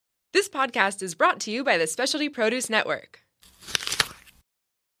This podcast is brought to you by the Specialty Produce Network.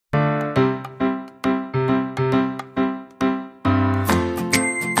 Dine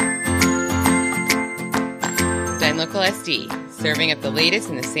Local SD, serving up the latest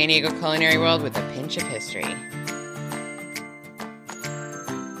in the San Diego culinary world with a pinch of history.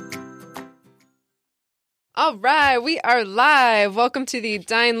 All right, we are live. Welcome to the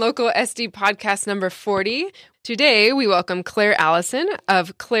Dine Local SD podcast number 40. Today, we welcome Claire Allison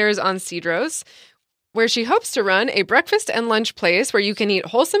of Claire's on Cedros, where she hopes to run a breakfast and lunch place where you can eat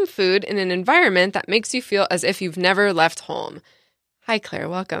wholesome food in an environment that makes you feel as if you've never left home. Hi, Claire.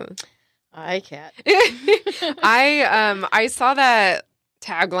 Welcome. Hi, Kat. I saw that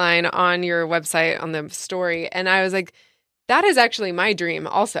tagline on your website on the story, and I was like, that is actually my dream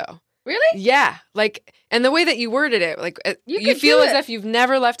also. Really? Yeah. Like, and the way that you worded it, like, you feel as if you've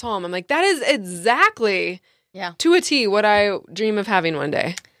never left home. I'm like, that is exactly to a T what I dream of having one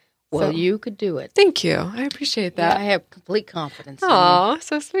day. Well, you could do it. Thank you. I appreciate that. Yeah, I have complete confidence in you. Oh,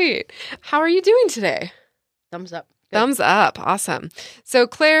 so sweet. How are you doing today? Thumbs up. Good. Thumbs up. Awesome. So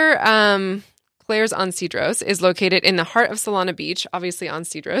Claire's on Cedros is located in the heart of Solana Beach, obviously on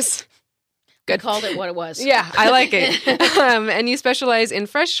Cedros. Good. I called it what it was. Yeah, I like it. And you specialize in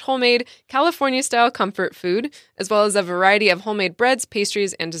fresh, homemade, California-style comfort food, as well as a variety of homemade breads,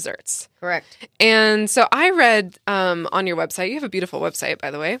 pastries, and desserts. Correct. And so I read on your website, you have a beautiful website, by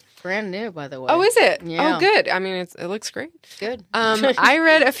the way. Brand new, by the way. Oh, is it? Yeah. Oh, good. I mean, it looks great. Good. I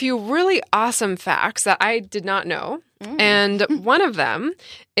read a few really awesome facts that I did not know. And one of them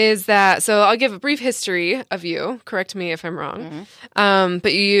is that, so I'll give a brief history of you. Correct me if I'm wrong.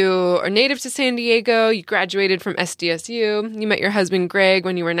 But you are native to San Diego. You graduated from SDSU. You met your husband, Greg,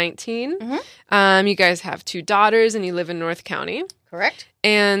 when you were 19. You guys have 2 daughters, and you live in North County. Correct.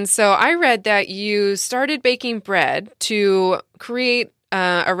 And so I read that you started baking bread to create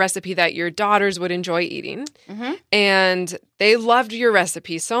a recipe that your daughters would enjoy eating. And they loved your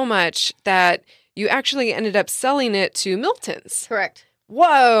recipe so much that you actually ended up selling it to Milton's. Correct.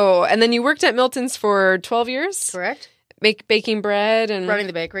 Whoa. And then you worked at Milton's for 12 years? Correct. Baking bread and... Running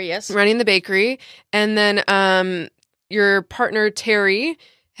the bakery, yes. Running the bakery. And then your partner, Terry,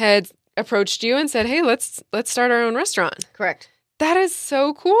 had approached you and said, hey, let's start our own restaurant. Correct. That is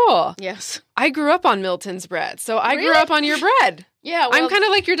so cool. Yes. I grew up on Milton's bread, so I grew up on your bread. Yeah. Well, I'm kind of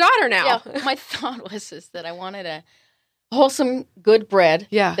like your daughter now. Yeah. My thought was that I wanted a wholesome, good bread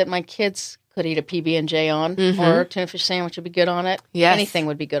that my kids could eat a PB&J on, or a tuna fish sandwich would be good on it. Yes. Anything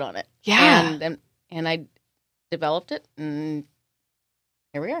would be good on it. Yeah. And I developed it, and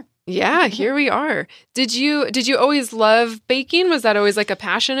here we are. Yeah, here we are. Did you always love baking? Was that always like a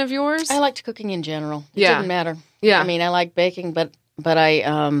passion of yours? I liked cooking in general. It Yeah. didn't matter. Yeah. I mean, I like baking, but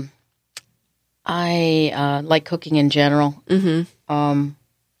I like cooking in general.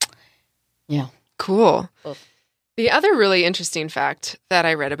 Yeah. Cool. Both. The other really interesting fact that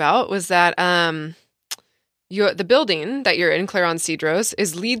I read about was that the building that you're in, Claire on Cedros,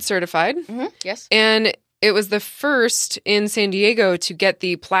 is LEED certified. Yes. And it was the first in San Diego to get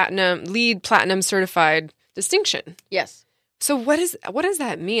the LEED Platinum certified distinction. Yes. So what does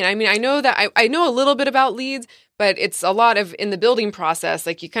that mean? I mean, I know that I know a little bit about LEEDs, but it's a lot of in the building process.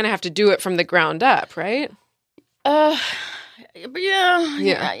 Like you kind of have to do it from the ground up, right? Yeah.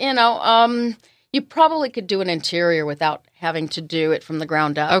 You know, you probably could do an interior without having to do it from the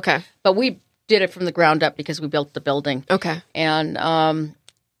ground up. Okay. But we did it from the ground up because we built the building. Okay. And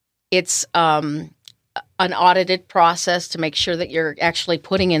it's an audited process to make sure that you're actually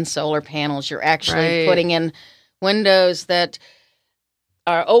putting in solar panels. You're actually putting in windows that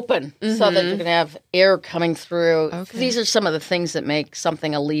are open so that you're going to have air coming through. Okay. These are some of the things that make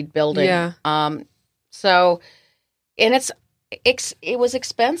something a LEED building. Yeah. It was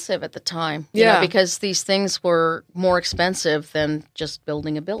expensive at the time, you Yeah. know, because these things were more expensive than just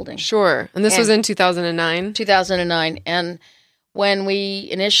building a building. Sure. And this was in 2009? 2009. And when we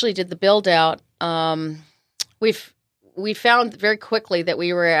initially did the build out, we found very quickly that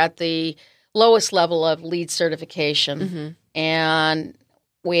we were at the lowest level of LEED certification. And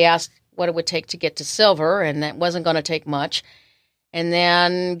we asked what it would take to get to silver, and that wasn't going to take much. And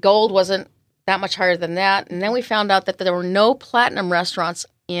then gold wasn't that much higher than that. And then we found out that there were no platinum restaurants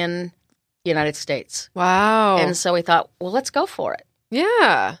in the United States. Wow. And so we thought, well, let's go for it.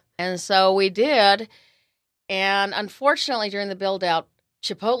 Yeah. And so we did. And unfortunately, during the build out,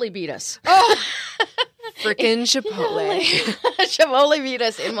 Chipotle beat us. Oh, Frickin' Chipotle. Chipotle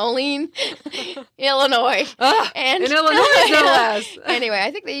Vitas in Moline, Illinois. In Illinois, no less. Anyway,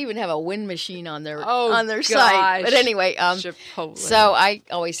 I think they even have a wind machine on their gosh. site. But anyway, Chipotle. so I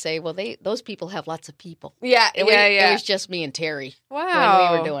always say, well, those people have lots of people. Yeah, It was just me and Terry Wow.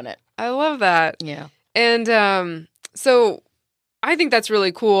 when we were doing it. I love that. Yeah. And so I think that's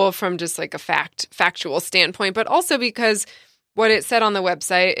really cool from just like a factual standpoint, but also because what it said on the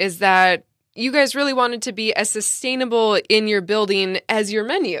website is that you guys really wanted to be as sustainable in your building as your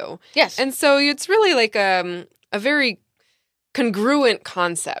menu. Yes. And so it's really like a very congruent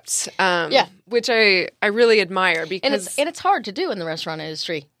concept, which I really admire because... And it's hard to do in the restaurant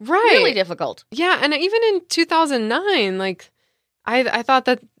industry. Right. Really difficult. Yeah, and even in 2009, like, I thought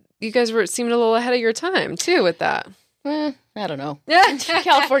that you guys seemed a little ahead of your time, too, with that. I don't know. Yeah,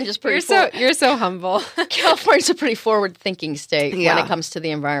 California's pretty You're so humble. California's a pretty forward-thinking state when it comes to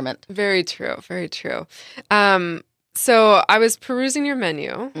the environment. Very true. Very true. So I was perusing your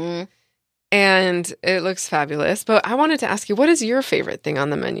menu, and it looks fabulous. But I wanted to ask you, what is your favorite thing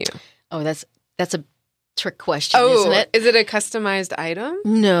on the menu? Oh, that's a trick question, isn't it? Is it a customized item?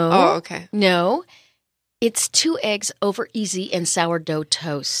 No. Oh, okay. No. It's 2 eggs over easy and sourdough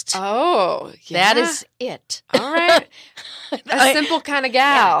toast. Oh, yeah. That is it. All right. A simple kind of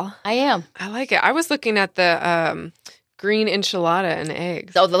gal. Yeah, I am. I like it. I was looking at the green enchilada and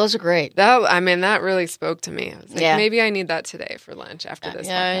eggs. Oh, those are great. That really spoke to me. I was like, maybe I need that today for lunch after this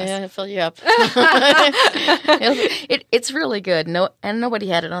podcast. Yeah, fill you up. It's really good. And nobody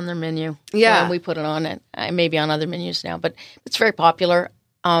had it on their menu. Yeah. And we put it on it. Maybe on other menus now, but it's very popular.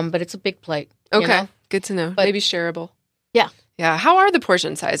 But it's a big plate. Okay. You know? Good to know. But, maybe shareable. Yeah. Yeah. How are the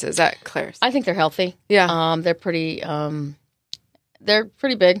portion sizes at Claire's? I think they're healthy. Yeah. They're pretty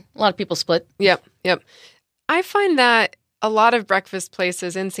big. A lot of people split. Yep. I find that a lot of breakfast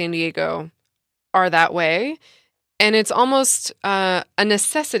places in San Diego are that way. And it's almost a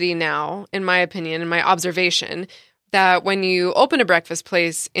necessity now, in my opinion, in my observation, that when you open a breakfast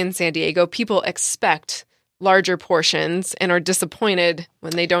place in San Diego, people expect larger portions and are disappointed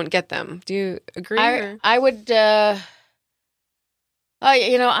when they don't get them. Do you agree? I would, I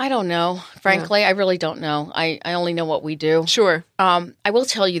don't know. Frankly, I really don't know. I only know what we do. Sure. I will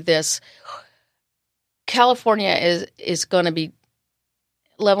tell you this. California is going to be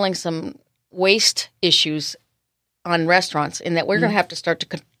leveling some waste issues on restaurants in that we're going to have to start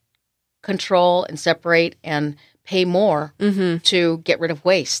to control and separate and pay more to get rid of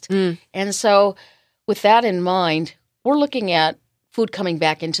waste. And so with that in mind, we're looking at food coming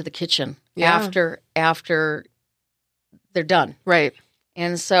back into the kitchen after they're done. Right.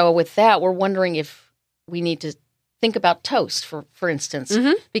 And so with that, we're wondering if we need to think about toast, for instance,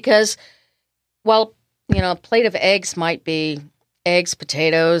 because while, a plate of eggs might be eggs,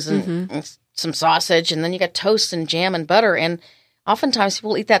 potatoes, and some sausage, and then you got toast and jam and butter, and oftentimes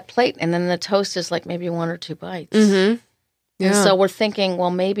people eat that plate, and then the toast is like maybe 1 or 2 bites. Yeah. And so we're thinking,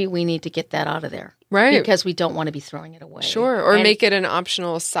 well, maybe we need to get that out of there. Right. Because we don't want to be throwing it away. Sure. Or make it an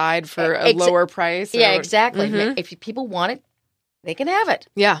optional side for a lower price. Yeah, exactly. If people want it, they can have it.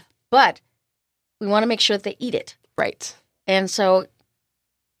 Yeah. But we want to make sure that they eat it. Right. And so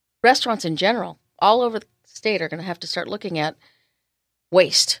restaurants in general, all over the state, are going to have to start looking at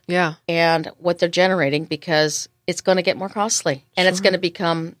waste. Yeah. And what they're generating, because it's going to get more costly. And it's going to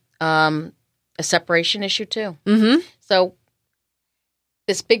become a separation issue too. So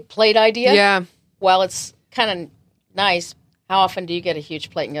this big plate idea, while it's kind of nice, how often do you get a huge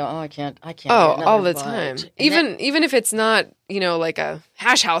plate and go, oh, I can't. Oh, all the time. Even if it's not, like a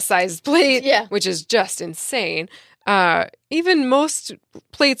hash house sized plate, which is just insane. Even most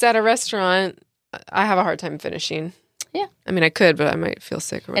plates at a restaurant, I have a hard time finishing. Yeah. I mean, I could, but I might feel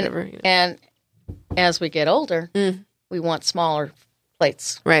sick or whatever. And as we get older, we want smaller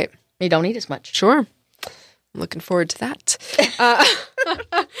plates. Right. You don't eat as much. Sure. I'm looking forward to that.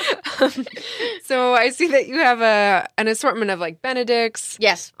 So I see that you have an assortment of like Benedicts.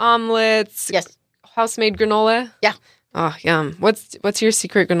 Yes. Omelets. Yes. House-made granola. Yeah. Oh, yum. What's your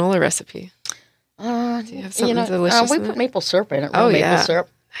secret granola recipe? Do you have something delicious? We put maple syrup in it. Maple syrup.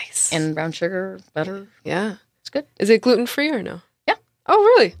 Nice. And brown sugar, butter. Yeah. It's good. Is it gluten-free or no? Yeah. Oh,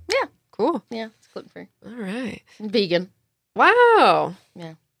 really? Yeah. Cool. Yeah, it's gluten-free. All right. Vegan. Wow.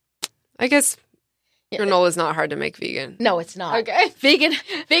 Yeah. I guess granola is not hard to make vegan. No, it's not. Okay. Vegan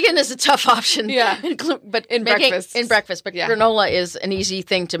is a tough option. Yeah. But in breakfast. But granola is an easy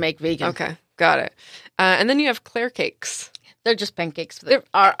thing to make vegan. Okay. Got it. And then you have Claire cakes. They're just pancakes. They're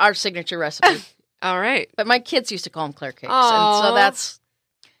our signature recipe. All right. But my kids used to call them Claire cakes. Aww. And so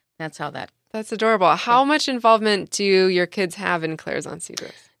that's how that. That's adorable. How much involvement do your kids have in Claire's on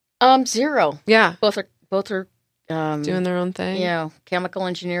Cedros? 0. Yeah. Both both are doing their own thing. Yeah, chemical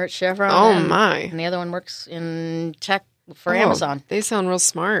engineer at Chevron. Oh, and, my. And the other one works in tech for Amazon. They sound real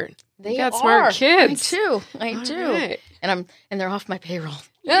smart. They got are. smart kids. I do. Right. And they're off my payroll.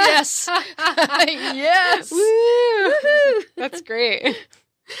 Yes. Yes. Woo! That's great.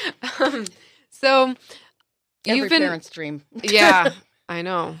 So Every you've been parent's dream. Yeah, I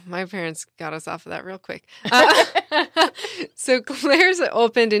know. My parents got us off of that real quick. So Claire's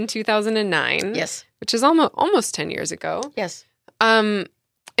opened in 2009. Yes. Which is almost 10 years ago. Yes. And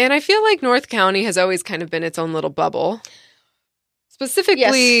I feel like North County has always kind of been its own little bubble.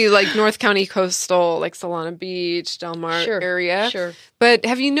 Specifically, like North County coastal, like Solana Beach, Del Mar area. Sure. But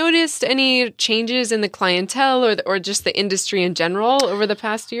have you noticed any changes in the clientele or just the industry in general over the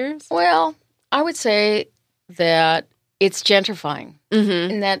past years? Well, I would say that it's gentrifying,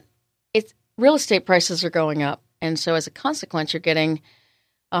 Mm-hmm. and that real estate prices are going up, and so as a consequence, you're getting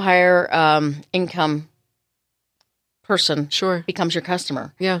a higher income person Sure. becomes your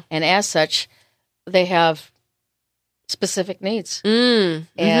customer, Yeah. and as such, they have specific needs, Mm.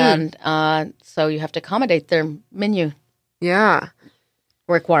 and so you have to accommodate their menu Yeah.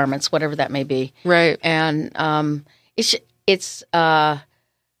 requirements, whatever that may be, Right. and it's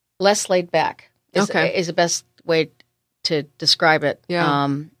less laid back. Is the best way to describe it. Yeah.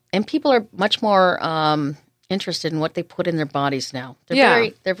 And people are much more interested in what they put in their bodies now.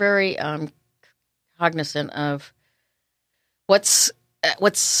 They're very cognizant of what's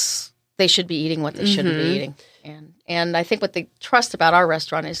they should be eating, what they shouldn't be eating, and I think what they trust about our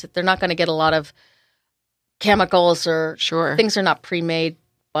restaurant is that they're not going to get a lot of chemicals or things are not pre-made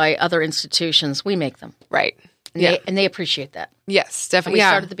by other institutions. We make them, Right. and they appreciate that. Yes, And definitely. we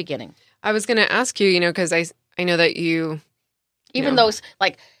start at the beginning. I was going to ask you, because I know that you... Even though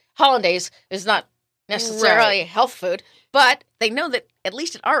like hollandaise is not necessarily health food, but they know that at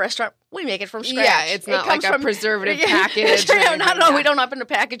least at our restaurant we make it from scratch. Yeah, it's not like a preservative package. No, we don't open the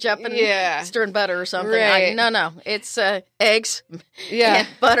package up and stir in butter or something. Right. No, it's eggs, Yeah, and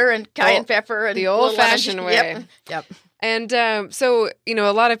butter and cayenne pepper and the old-fashioned way. Yep. And so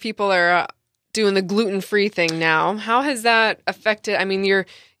a lot of people are doing the gluten-free thing now. How has that affected? I mean,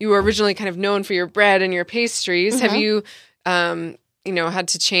 you were originally kind of known for your bread and your pastries. Have you had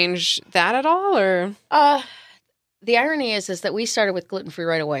to change that at all, or? The irony is that we started with gluten-free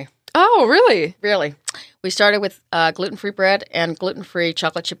right away. Oh, really? Really. We started with gluten-free bread and gluten-free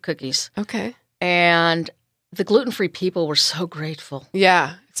chocolate chip cookies. Okay. And the gluten-free people were so grateful.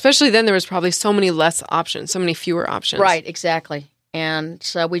 Yeah. Especially then there was probably so many less options, so many fewer options. Right, exactly. And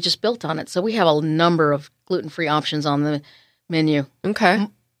so we just built on it. So we have a number of gluten-free options on the menu. Okay.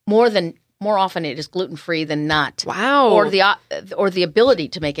 More often it is gluten-free than not. Wow. Or the ability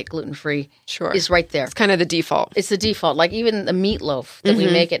to make it gluten-free is right there. It's kind of the default. It's the default. Like even the meatloaf that we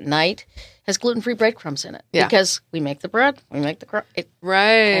make at night has gluten-free breadcrumbs in it. Yeah. Because we make the bread, we make the right.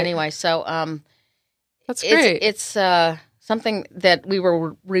 Anyway, so that's great. It's something that we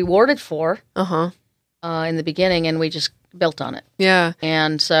were rewarded for in the beginning, and we just built on it. Yeah.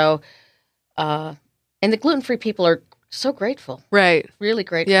 And so, and the gluten-free people are so grateful. Right. Really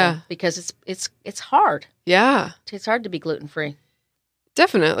grateful. Yeah. Because it's hard. Yeah. It's hard to be gluten-free.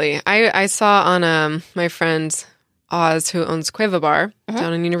 Definitely. I saw on my friend Oz, who owns Cueva Bar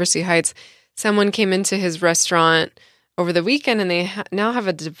down in University Heights, someone came into his restaurant over the weekend, and they now have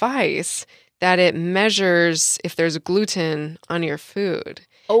a device that it measures if there's gluten on your food.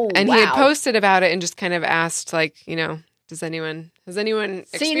 Oh, and wow. he had posted about it and just kind of asked, like, has anyone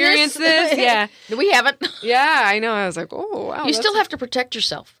experienced this? Yeah. We haven't. Yeah, I know. I was like, oh, wow. You still have to protect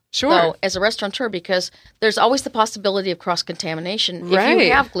yourself. Sure. Though, as a restaurateur, because there's always the possibility of cross-contamination if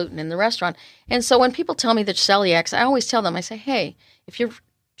you have gluten in the restaurant. And so when people tell me they're celiacs, I always tell them, I say, hey, if you're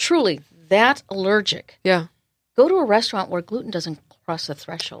truly that allergic, go to a restaurant where gluten doesn't cross the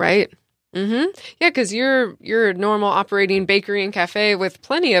threshold. Right. Mm-hmm. Yeah, because you're a normal operating bakery and cafe with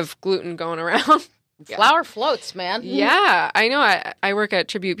plenty of gluten going around. Flour floats, man. Yeah, I know. I work at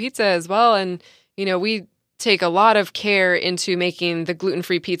Tribute Pizza as well, and we take a lot of care into making the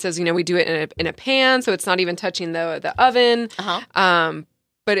gluten-free pizzas. We do it in a pan, so it's not even touching the oven.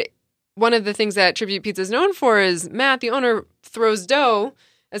 But one of the things that Tribute Pizza is known for is Matt, the owner, throws dough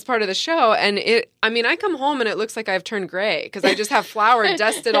as part of the show, and I come home and it looks like I've turned gray because I just have flour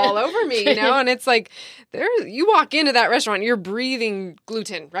dusted all over me, and it's like you walk into that restaurant, you're breathing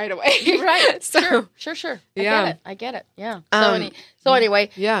gluten right away. Right. So sure. Yeah. I get it. Yeah. So anyway,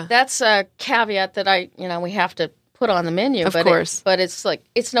 that's a caveat that we have to put on the menu. Of course. But it's like,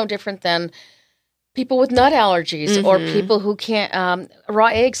 it's no different than people with nut allergies or people who can't, raw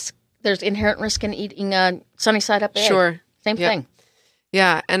eggs, there's inherent risk in eating a sunny side up egg. Sure. Same thing.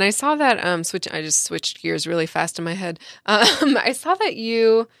 Yeah, and I saw that I just switched gears really fast in my head. I saw that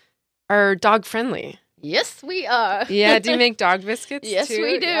you are dog friendly. Yes, we are. Yeah, do you make dog biscuits Yes, too?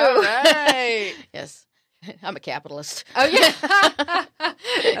 we do. All right. Yes. I'm a capitalist. Oh yeah.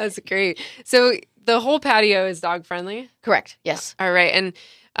 That's great. So the whole patio is dog friendly? Correct. Yes. All right. And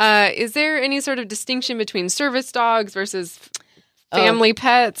is there any sort of distinction between service dogs versus family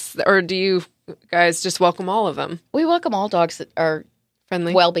pets, or do you guys just welcome all of them? We welcome all dogs that are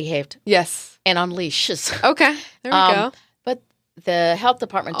Friendly? well behaved Yes. and on leashes. Okay. There we go. But the health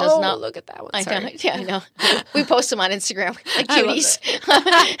department does not look at that one. I Sorry. know. Yeah, I know. We post them on Instagram like I love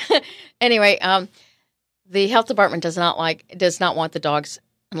cuties. Anyway, the health department does not want the dogs,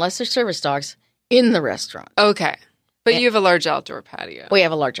 unless they're service dogs, in the restaurant. Okay. But you have a large outdoor patio. We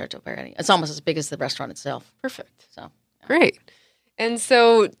have a large outdoor patio. It's almost as big as the restaurant itself. Perfect. So Great. And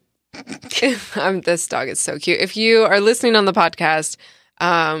so this dog is so cute. If you are listening on the podcast,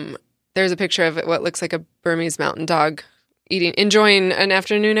 there's a picture of what looks like a Burmese mountain dog enjoying an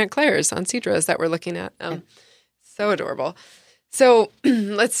afternoon at Claire's on Cedros that we're looking at. So adorable. So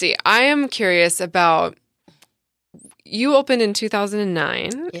let's see. I am curious about, you opened in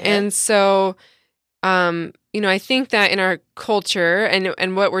 2009. Yeah. And so, I think that in our culture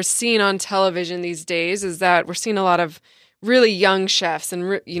and what we're seeing on television these days is that we're seeing a lot of really young chefs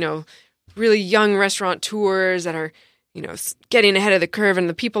and, really young restaurateurs that are, getting ahead of the curve, and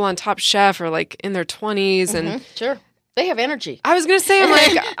the people on Top Chef are like in their 20s. And sure. They have energy. I was going to say, I'm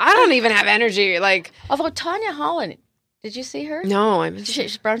like, I don't even have energy. Like, Although Tanya Holland, did you see her? no, I'm.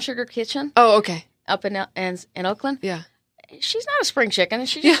 She's Brown Sugar Kitchen Oh, okay. up in Oakland. Yeah. She's not a spring chicken, and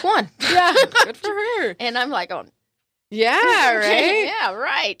she just won. Yeah. Good for her. And I'm like, oh, Yeah, right? yeah,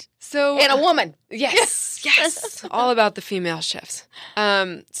 right. So, And a woman. yes. All about the female chefs.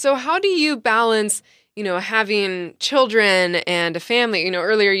 So how do you balance, having children and a family?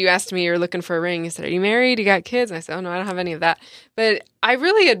 Earlier you asked me, you're looking for a ring. You said, are you married? You got kids? And I said, oh, no, I don't have any of that. But I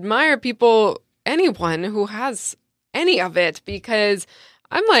really admire anyone who has any of it, because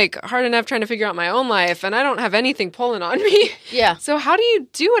I'm like hard enough trying to figure out my own life, and I don't have anything pulling on me. Yeah. So how do you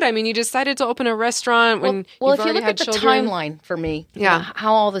do it? I mean, you decided to open a restaurant when well, you've if you already look had at the children. timeline for me, Yeah.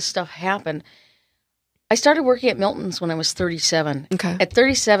 how all this stuff happened. I started working at Milton's when I was 37. Okay. At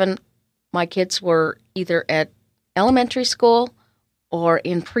 37, my kids were either at elementary school or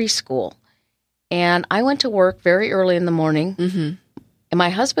in preschool. And I went to work very early in the morning, Mm-hmm. and my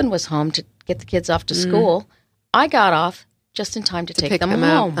husband was home to get the kids off to school. I got off just in time to take them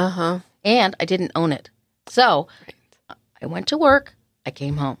home. Uh-huh. And I didn't own it. So I went to work, I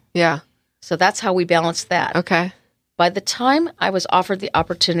came home. Yeah. So that's how we balanced that. Okay. By the time I was offered the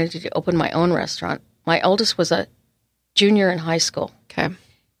opportunity to open my own restaurant, my oldest was a junior in high school. Okay.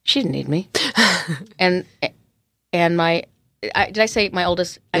 She didn't need me. and did I say my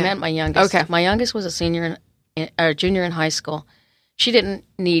oldest? I Yeah. meant my youngest. Okay. My youngest was a junior in high school. She didn't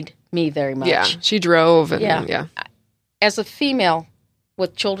need me very much. Yeah. She drove and yeah. As a female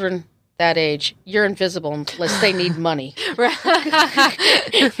with children that age, you're invisible unless they need money.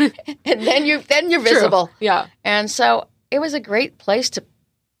 And then you're visible. True. Yeah. And so it was a great place to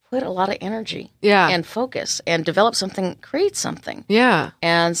put a lot of energy Yeah. and focus and develop something, create something. Yeah.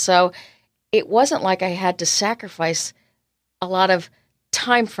 And so it wasn't like I had to sacrifice a lot of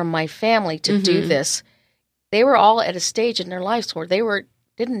time from my family to do this. They were all at a stage in their lives where they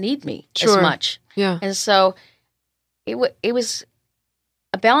didn't need me Sure. as much. Yeah. And so it was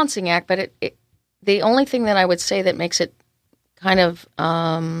a balancing act, but the only thing that I would say that makes it kind of,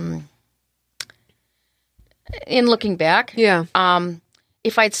 in looking back, Yeah.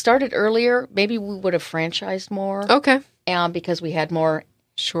 if I'd started earlier, maybe we would have franchised more Okay. because we had more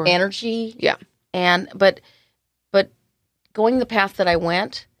Sure. energy. Yeah. But going the path that I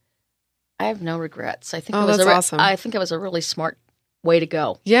went, I have no regrets. I think Oh, it was that's awesome. I think it was a really smart way to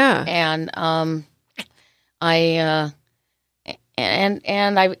go. Yeah. And I've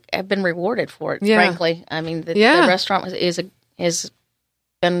been rewarded for it. Yeah. Frankly, I mean the restaurant is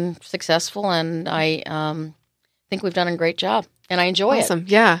been successful, and I think we've done a great job, and I enjoy it. Awesome.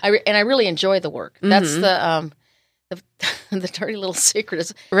 Yeah. I really enjoy the work. That's the dirty little secret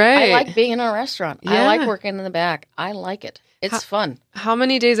is Right. I like being in a restaurant. Yeah. I like working in the back. I like it. It's fun. How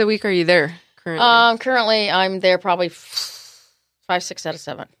many days a week are you there currently? Currently I'm there probably 5, 6 out of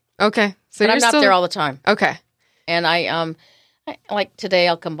 7. Okay. So But you're I'm not still there all the time. Okay. And I like today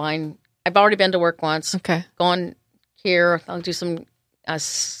I'll combine. I've already been to work once. Okay. Going here, I'll do some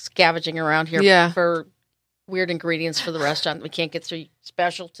scavenging around here Yeah. for weird ingredients for the restaurant we can't get through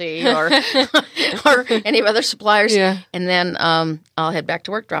specialty or or any of other suppliers. Yeah. And then I'll head back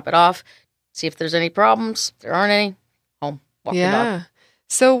to work, drop it off, see if there's any problems. If there aren't any, home, walk the dog. Yeah.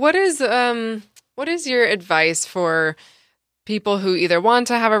 So what is your advice for people who either want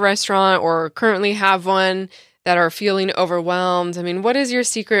to have a restaurant or currently have one that are feeling overwhelmed? I mean, what is your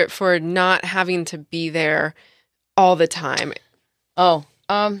secret for not having to be there all the time? Oh,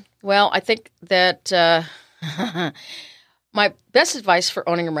 well, I think that my best advice for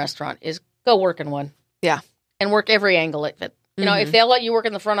owning a restaurant is go work in one. Yeah. And work every angle of it. You know, if they'll let you work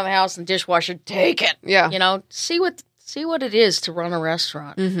in the front of the house and dishwasher, take it. Yeah. You know, see what it is to run a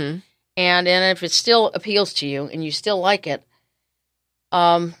restaurant. Mm-hmm. And if it still appeals to you and you still like it,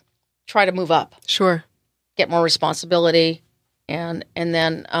 try to move up. Sure. Get more responsibility. And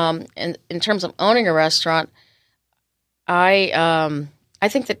then in terms of owning a restaurant, I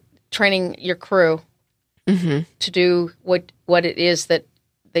think that training your crew to do what it is that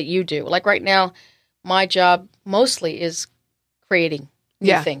you do. Like right now, my job mostly is creating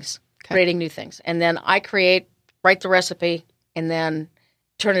new things, creating new things. And then I write the recipe, and then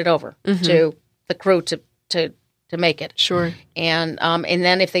turn it over to the crew to make it. Sure. And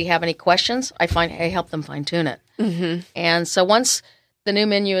then if they have any questions, I help them fine tune it. Mm-hmm. And so once the new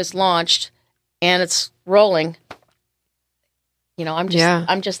menu is launched and it's rolling, you know, I'm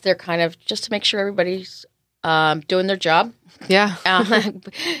just there kind of just to make sure everybody's doing their job. Yeah.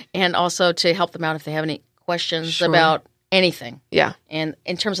 And also to help them out if they have any questions about anything. Yeah. And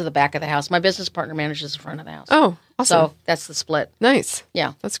in terms of the back of the house, my business partner manages the front of the house. Oh, awesome. So that's the split. Nice.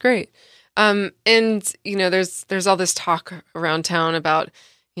 Yeah. That's great. And you know, there's all this talk around town about,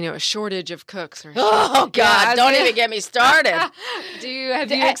 you know, a shortage of cooks. Oh God! Don't even get me started.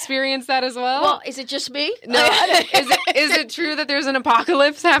 Have you experienced that as well? Well, is it just me? No. Is it true that there's an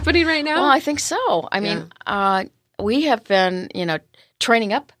apocalypse happening right now? Well, I think so. I mean, we have been, you know,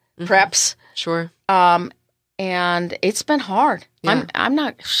 training up preps. Sure. And it's been hard. Yeah. I'm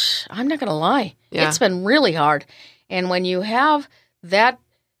not going to lie. Yeah. It's been really hard. And when you have that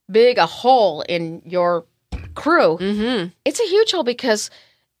big a hole in your crew, it's a huge hole because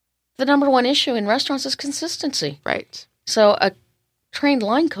the number one issue in restaurants is consistency. Right. So a trained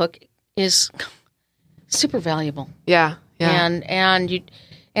line cook is super valuable. Yeah. Yeah. And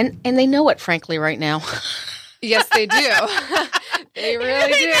they know it, frankly, right now. Yes, they do. They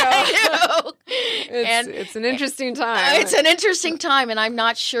really do. And it's an interesting time. It's an interesting time, and I'm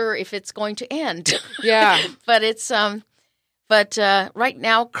not sure if it's going to end. Yeah. But it's right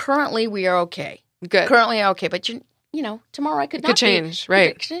now, currently, we are okay. Good. Currently okay, but you know, tomorrow I could not change, be. right?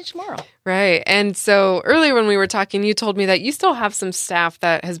 It could change tomorrow. Right. And so earlier when we were talking, you told me that you still have some staff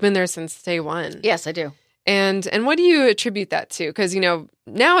that has been there since day one. Yes, I do. And what do you attribute that to? Because, you know,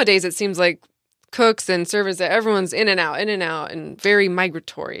 nowadays it seems like cooks and servers, that everyone's in and out, and very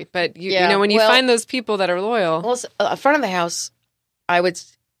migratory. But, you know, when you find those people that are loyal. Well, front of the house, I would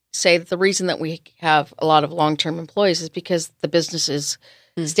say that the reason that we have a lot of long-term employees is because the business is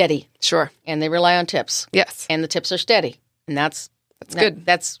steady. Sure. And they rely on tips. Yes. And the tips are steady. And that's good.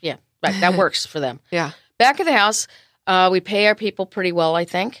 That works for them. Yeah. Back of the house, we pay our people pretty well, I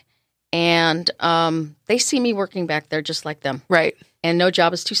think. And they see me working back there just like them. Right. And no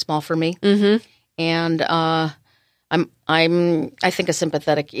job is too small for me. Mm-hmm. And I'm I think a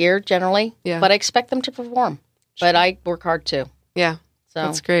sympathetic ear generally. Yeah. But I expect them to perform. Sure. But I work hard too. Yeah. So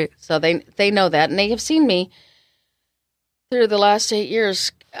that's great. So they know that, and they have seen me through the last 8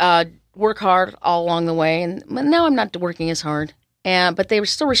 years work hard all along the way. And now I'm not working as hard, but they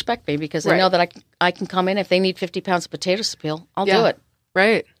still respect me because they know that I can come in if they need 50 pounds of potatoes to peel. I'll do it.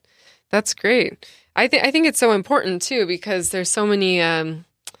 Right. That's great. I think it's so important too because there's so many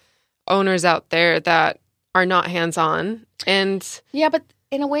owners out there that are not hands-on, and yeah, but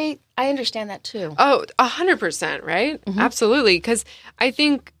in a way, I understand that too. Oh, 100%, right? Mm-hmm. Absolutely. Because I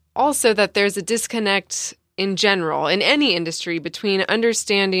think also that there's a disconnect in general in any industry between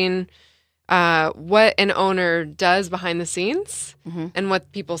understanding what an owner does behind the scenes and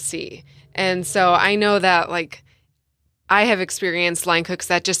what people see. And so I know that, like, I have experienced line cooks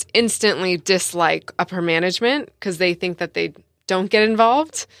that just instantly dislike upper management because they think that they don't get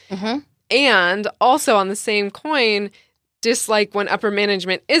involved. Mm-hmm. And also on the same coin, dislike when upper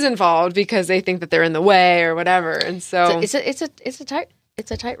management is involved because they think that they're in the way or whatever. And so it's a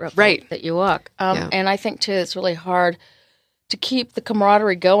tightrope right that you walk. And I think too it's really hard to keep the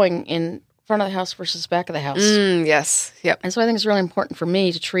camaraderie going in front of the house versus back of the house. Yes. Yep. And so I think it's really important for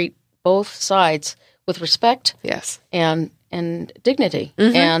me to treat both sides with respect. Yes. And dignity.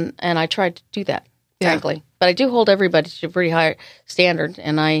 Mm-hmm. And I try to do that, frankly. But I do hold everybody to a pretty high standard,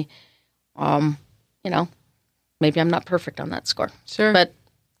 and I you know, maybe I'm not perfect on that score. Sure. But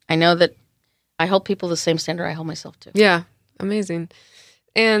I know that I hold people the same standard I hold myself to. Yeah. Amazing.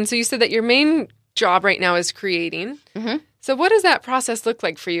 And so you said that your main job right now is creating. Mm-hmm. So what does that process look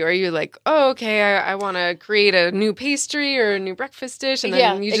like for you? Are you like, oh, okay, I want to create a new pastry or a new breakfast dish, and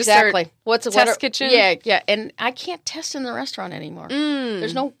then you just exactly. start test kitchen? Yeah. And I can't test in the restaurant anymore.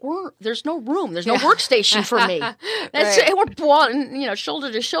 There's no room. There's no workstation for me. That's We're boiling,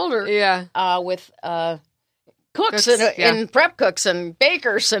 shoulder to shoulder. Yeah. With cooks and prep cooks and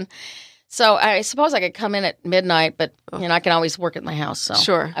bakers, and so I suppose I could come in at midnight, but I can always work at my house. So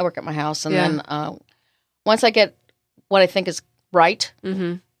sure, I work at my house, and then once I get what I think is right,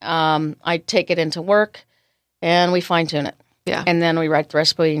 I take it into work, and we fine tune it. Yeah, and then we write the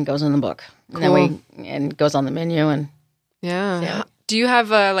recipe, and it goes in the book, cool. and then it goes on the menu, and Do you have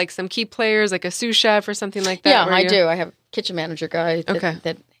like some key players, like a sous chef or something like that? Yeah, I do. I have a kitchen manager guy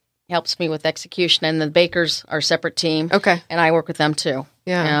that helps me with execution, and the bakers are a separate team. Okay, and I work with them too.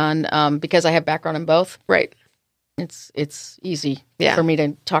 Yeah, and because I have background in both, right, it's easy for me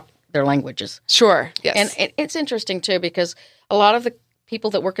to talk their languages. Sure, yes. And it's interesting, too, because a lot of the people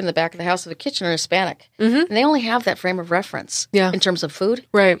that work in the back of the house of the kitchen are Hispanic. Mm-hmm. And they only have that frame of reference in terms of food.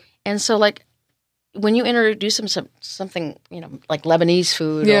 Right. And so, like, when you introduce them something, like Lebanese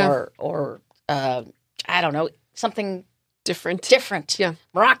food or I don't know, something different. Yeah.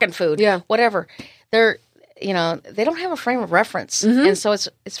 Moroccan food. Yeah. Whatever. They don't have a frame of reference. Mm-hmm. And so it's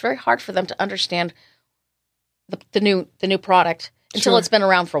very hard for them to understand the new product until it's been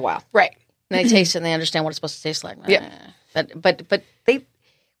around for a while. Right. And they taste it and they understand what it's supposed to taste like. Yeah. But they,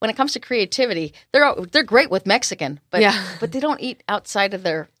 when it comes to creativity, they're great with Mexican, but they don't eat outside of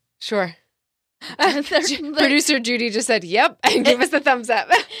their... Sure. Producer Judy just said, yep, and give us the thumbs up.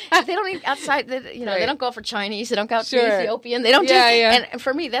 They don't eat outside, they don't go for Chinese, they don't go out to Ethiopian, they don't do... And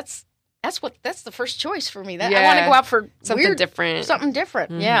for me, that's the first choice for me. I want to go out for something different. Something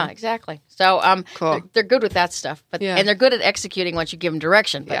different. Mm-hmm. Yeah, exactly. So cool. They're good with that stuff, and they're good at exexecuting once you give them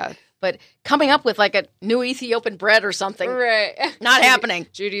direction. But coming up with like a new Ethiopian bread or something, right? Not happening.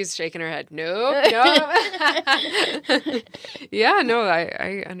 Judy's shaking her head. No. Yeah, no,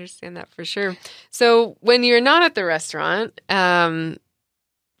 I understand that for sure. So when you're not at the restaurant,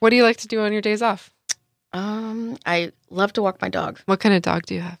 what do you like to do on your days off? I love to walk my dog. What kind of dog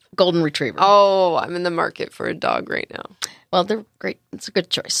do you have? Golden Retriever. Oh, I'm in the market for a dog right now. Well, they're great. It's a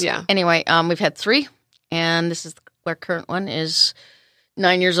good choice. Yeah. Anyway, we've had 3, and our current one is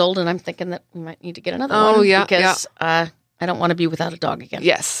 9 years old, and I'm thinking that we might need to get another one. Oh, yeah. Because I don't want to be without a dog again.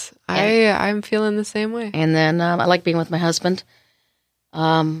 Yes. I'm feeling the same way. And then I like being with my husband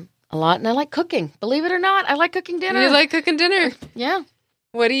a lot, and I like cooking. Believe it or not, I like cooking dinner. You like cooking dinner? Yeah.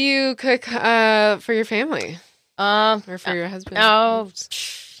 What do you cook for your family? Or for your husband? Oh,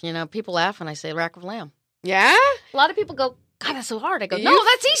 people laugh when I say rack of lamb. Yeah? A lot of people go, God, that's so hard. I go, no,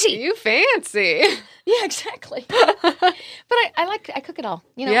 that's easy. You fancy. Yeah, exactly. But I cook it all.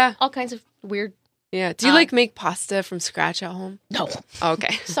 All kinds of weird. Yeah. Do you make pasta from scratch at home? No. Oh,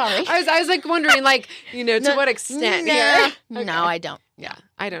 okay. Sorry. I was like wondering, to what extent? Yeah. Okay. No, I don't. Yeah,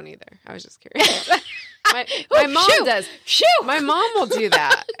 I don't either. I was just curious. My mom does. Shoot. My mom will do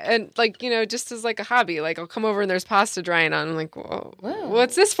that. And just as like a hobby, like I'll come over and there's pasta drying on. I'm like, whoa,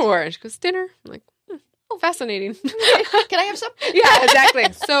 what's this for? And she goes, dinner. I'm like, fascinating. Can I have some? Yeah,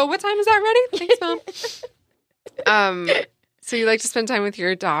 exactly. So what time is that ready? Thanks, Mom. So you like to spend time with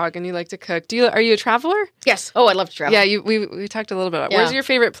your dog and you like to cook. Are you a traveler? Yes. Oh, I love to travel. Yeah, we talked a little bit about where's your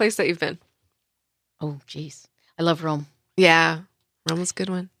favorite place that you've been? Oh, geez. I love Rome. Yeah. Rome's a good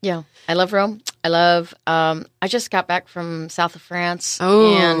one. Yeah. I love Rome. I love I just got back from south of France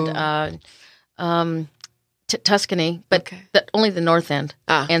and Tuscany, but only the north end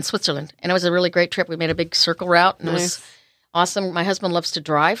and Switzerland. And it was a really great trip. We made a big circle route and it was awesome. My husband loves to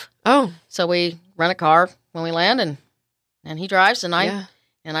drive. Oh. So we rent a car when we land and he drives and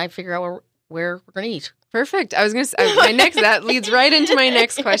I figure out where we're going to eat. Perfect. I was going to say that leads right into my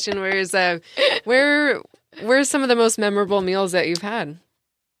next question, where's where's some of the most memorable meals that you've had?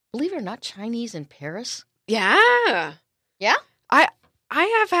 Believe it or not, Chinese in Paris. Yeah. Yeah? I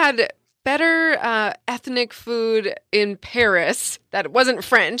have had better ethnic food in Paris that wasn't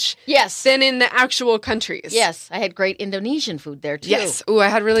French than in the actual countries. Yes. I had great Indonesian food there, too. Yes. Ooh, I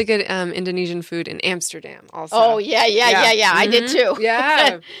had really good Indonesian food in Amsterdam also. Oh, yeah. Mm-hmm. I did, too.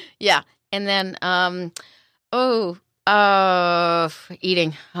 Yeah. Yeah. And then,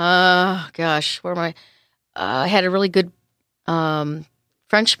 eating. Oh, gosh. Where am I? I had a really good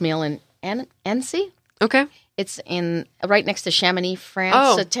French meal in Annecy. Okay. It's right next to Chamonix,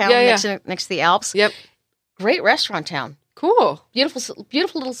 France, a town next to the Alps. Yep. Great restaurant town. Cool.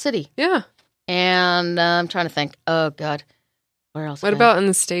 Beautiful little city. Yeah. And I'm trying to think. Oh, God. Where else? What about in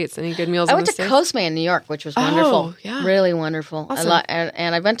the States? Any good meals I in went the to States? Cosme in New York, which was wonderful. Oh, yeah. Really wonderful. Awesome.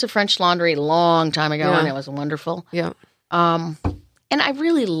 And I went to French Laundry a long time ago, and it was wonderful. Yeah. And I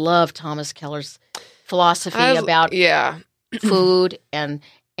really love Thomas Keller's philosophy about food and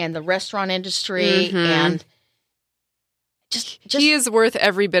the restaurant industry and just he is worth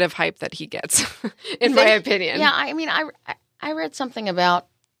every bit of hype that he gets, in my opinion. Yeah, I mean, I read something about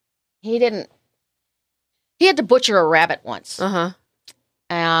he had to butcher a rabbit once,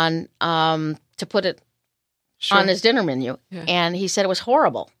 and to put it on his dinner menu, and he said it was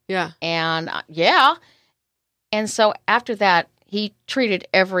horrible. Yeah, and and so after that, he treated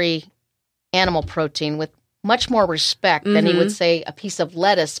every animal protein with much more respect than he would say a piece of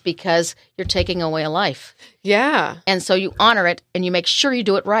lettuce because you're taking away a life. Yeah. And so you honor it and you make sure you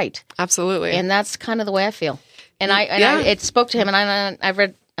do it right. Absolutely. And that's kind of the way I feel. And it spoke to him. And I've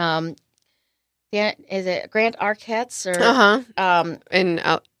read, is it Grant Arquette's or in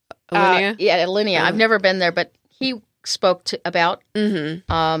Alinea? Alinea. I've never been there, but he spoke about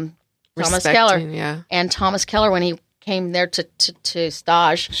Thomas Keller. Yeah. And Thomas Keller, when he came there to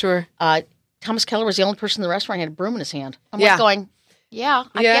stage, sure. Thomas Keller was the only person in the restaurant who had a broom in his hand. I'm like going, I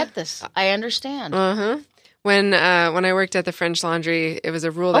get this. I understand. When I worked at the French Laundry, it was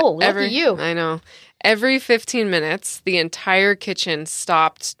a rule that lucky you. I know. Every 15 minutes, the entire kitchen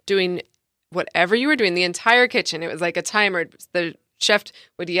stopped doing whatever you were doing. The entire kitchen. It was like a timer. The chef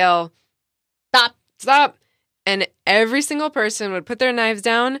would yell, "Stop!" And every single person would put their knives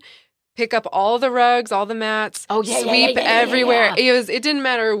down, pick up all the rugs, all the mats, sweep everywhere. It didn't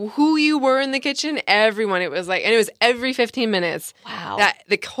matter who you were in the kitchen, everyone. It was like, and it was every 15 minutes. Wow. That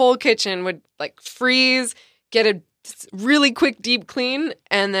the whole kitchen would like freeze, get a really quick deep clean,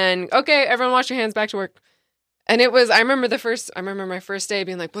 and then, okay, everyone wash your hands, back to work. And it was, I remember my first day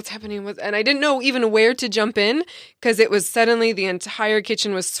being like, what's happening? And I didn't know even where to jump in because it was suddenly the entire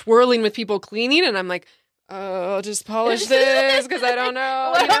kitchen was swirling with people cleaning. And I'm like, I'll just polish this because I don't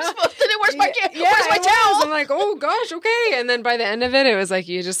know. What I'm supposed to do? Where's my towel? I'm like, oh gosh, okay. And then by the end of it, it was like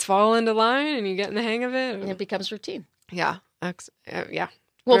you just fall into line and you get in the hang of it. And it becomes routine. Yeah. Yeah.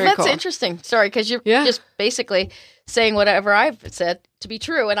 Well, Very that's cool. Interesting. Sorry, because you're just basically saying whatever I've said to be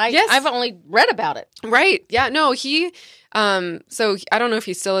true. And I've only read about it. Right. Yeah. No, he... so I don't know if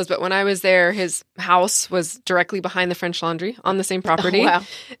he still is, but when I was there, his house was directly behind the French Laundry on the same property. Oh, wow.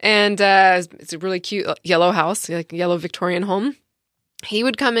 And it's a really cute yellow house, like a yellow Victorian home. He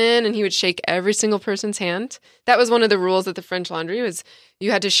would come in and he would shake every single person's hand. That was one of the rules at the French Laundry was you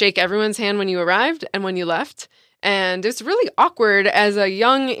had to shake everyone's hand when you arrived and when you left. And it's really awkward as a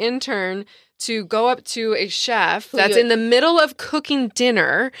young intern to go up to a chef that's in the middle of cooking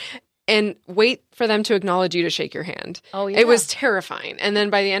dinner and wait for them to acknowledge you to shake your hand. Oh, yeah. It was terrifying. And then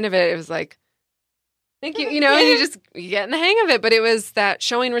by the end of it, it was like, thank you. And you get in the hang of it. But it was that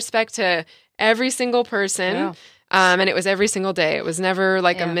showing respect to every single person. Yeah. And it was every single day. It was never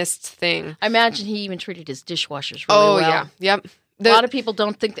like a missed thing. I imagine he even treated his dishwashers really well. Oh, yeah. Yep. A lot of people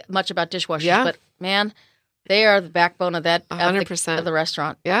don't think much about dishwashers, but man, they are the backbone of that 100% of the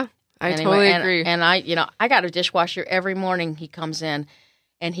restaurant. Yeah, I totally agree. And I got a dishwasher every morning. He comes in,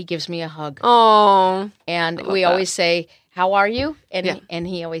 and he gives me a hug. Oh, and we always say, "How are you?" And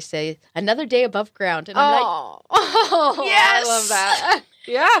he always says, "Another day above ground." And I'm like, yes, I love that.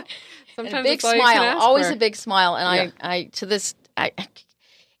 Yeah, sometimes a big smile, always a big smile. And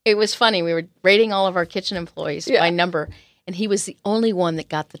it was funny. We were rating all of our kitchen employees by number, and he was the only one that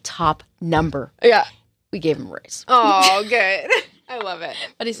got the top number. Yeah. We gave him a raise. Oh, good. I love it.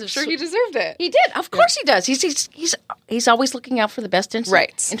 But he's sure he deserved it. He did. Of course he does. He's always looking out for the best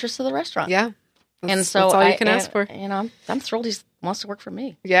interest of the restaurant. Yeah. And so that's all you can ask for. I'm thrilled he wants to work for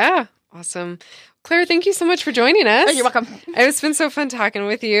me. Yeah. Awesome. Claire, thank you so much for joining us. Oh, you're welcome. It's been so fun talking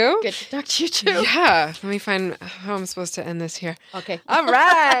with you. Good to talk to you too. Yeah. Let me find how I'm supposed to end this here. Okay. All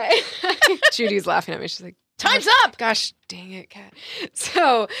right. Judy's laughing at me. She's like, time's up. Gosh, dang it, Kat.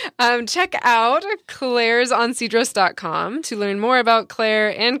 So check out clairesOnCedros.com to learn more about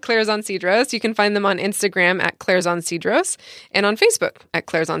Claire and Claire's on Cedros. You can find them on Instagram at Claire's on Cedros and on Facebook at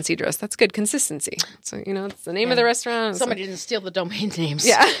Claire's on Cedros. That's good consistency. So, it's the name of the restaurant. Somebody didn't steal the domain names.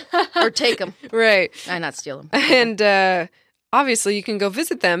 Yeah. Or take them. Right. I not steal them. And obviously you can go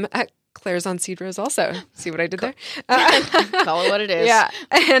visit them at Claire's on Cedros also. See what I did there? Call it what it is. Yeah.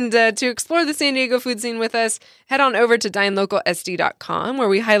 And to explore the San Diego food scene with us, head on over to dinelocalsd.com where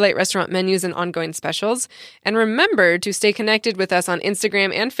we highlight restaurant menus and ongoing specials. And remember to stay connected with us on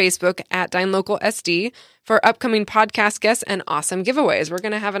Instagram and Facebook at dinelocalsd for upcoming podcast guests and awesome giveaways. We're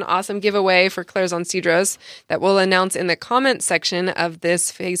going to have an awesome giveaway for Claire's on Cedros that we'll announce in the comment section of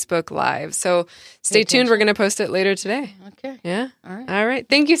this Facebook Live. So stay tuned. We're going to post it later today. Okay. Yeah? All right.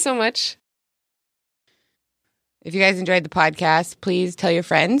 Thank you so much. If you guys enjoyed the podcast, please tell your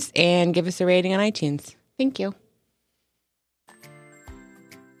friends and give us a rating on iTunes. Thank you.